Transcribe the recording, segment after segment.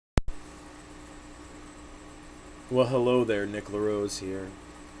Well, hello there, Nick LaRose here.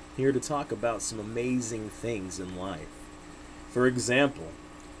 Here to talk about some amazing things in life. For example,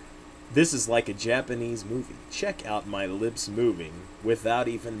 this is like a Japanese movie. Check out my lips moving without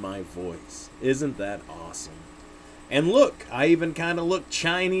even my voice. Isn't that awesome? And look, I even kind of look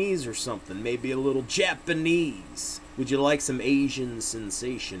Chinese or something, maybe a little Japanese. Would you like some Asian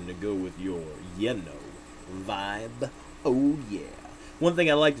sensation to go with your, vibe? Oh yeah. One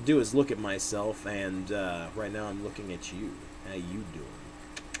thing I like to do is look at myself, and right now I'm looking at you. How you doing?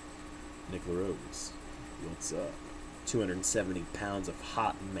 Nick LaRose. What's up? 270 pounds of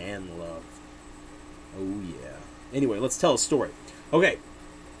hot man love. Oh yeah. Anyway, let's tell a story. Okay,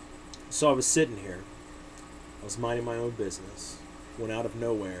 so I was sitting here. I was minding my own business when out of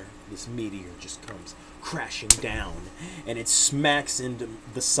nowhere this meteor just comes crashing down and it smacks into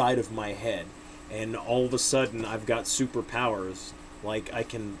the side of my head, and all of a sudden I've got superpowers. Like, I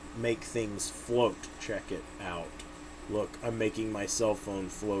can make things float. Check it out. Look, I'm making my cell phone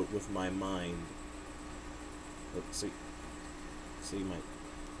float with my mind. Look, see my...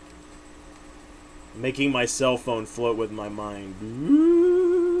 Making my cell phone float with my mind.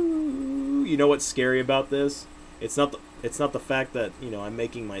 Ooh. You know what's scary about this? It's not the fact that, I'm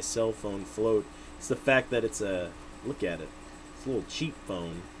making my cell phone float. It's the fact that it's a... Look at it. It's a little cheap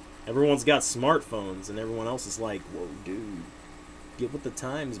phone. Everyone's got smartphones, and everyone else is like, whoa, dude. Get with the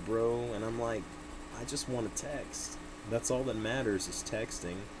times, bro. And I'm like, I just want to text. That's all that matters is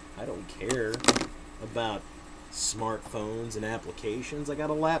texting. I don't care about smartphones and applications. I got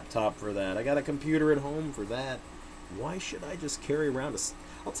a laptop for that. I got a computer at home for that. Why should I just carry around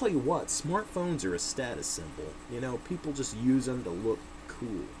I'll tell you what, smartphones are a status symbol. People just use them to look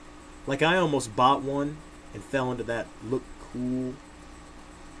cool. Like, I almost bought one and fell into that look cool,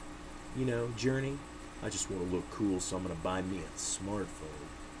 journey. I just want to look cool, so I'm going to buy me a smartphone.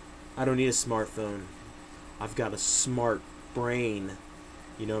 I don't need a smartphone. I've got a smart brain.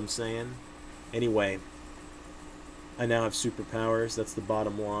 You know what I'm saying? Anyway, I now have superpowers. That's the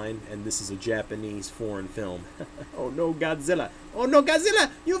bottom line. And this is a Japanese foreign film. Oh no, Godzilla. Oh no,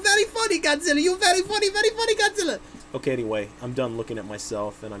 Godzilla. You're very funny, Godzilla. You're very funny, Godzilla. Okay, anyway, I'm done looking at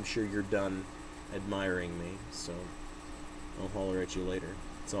myself, and I'm sure you're done admiring me. So I'll holler at you later.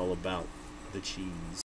 It's all about the cheese.